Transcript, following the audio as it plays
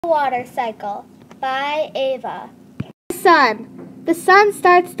Water cycle by Ava. The sun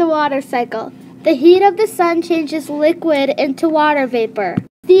starts the water cycle. The heat of the sun changes liquid into water vapor.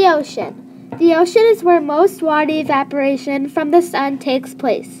 The ocean is where most water evaporation from the sun takes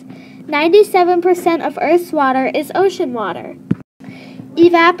place. 97% of Earth's water is ocean water.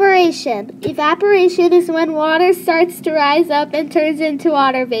 Evaporation is when water starts to rise up and turns into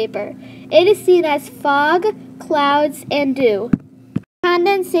water vapor. It is seen as fog, clouds, and dew.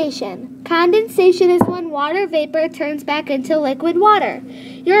 Condensation is when water vapor turns back into liquid water.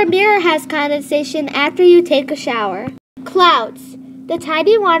 Your mirror has condensation after you take a shower. Clouds. The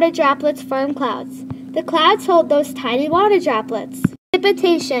tiny water droplets form clouds. The clouds hold those tiny water droplets.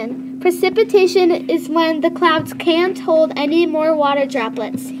 Precipitation is when the clouds can't hold any more water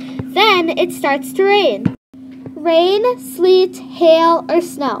droplets. Then it starts to rain. Rain, sleet, hail, or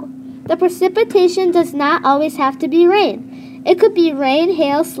snow. The precipitation does not always have to be rain. It could be rain,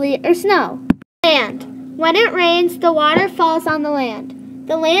 hail, sleet, or snow. Land. When it rains, the water falls on the land.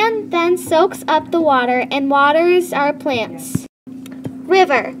 The land then soaks up the water and waters our plants.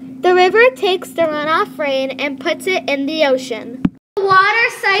 River. The river takes the runoff rain and puts it in the ocean. The water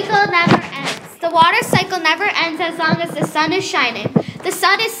cycle never ends. The water cycle never ends as long as the sun is shining. The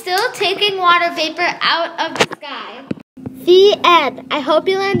sun is still taking water vapor out of the sky. The end. I hope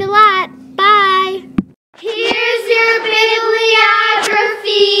you learned a lot. Bye. Here's your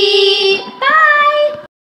bibliography.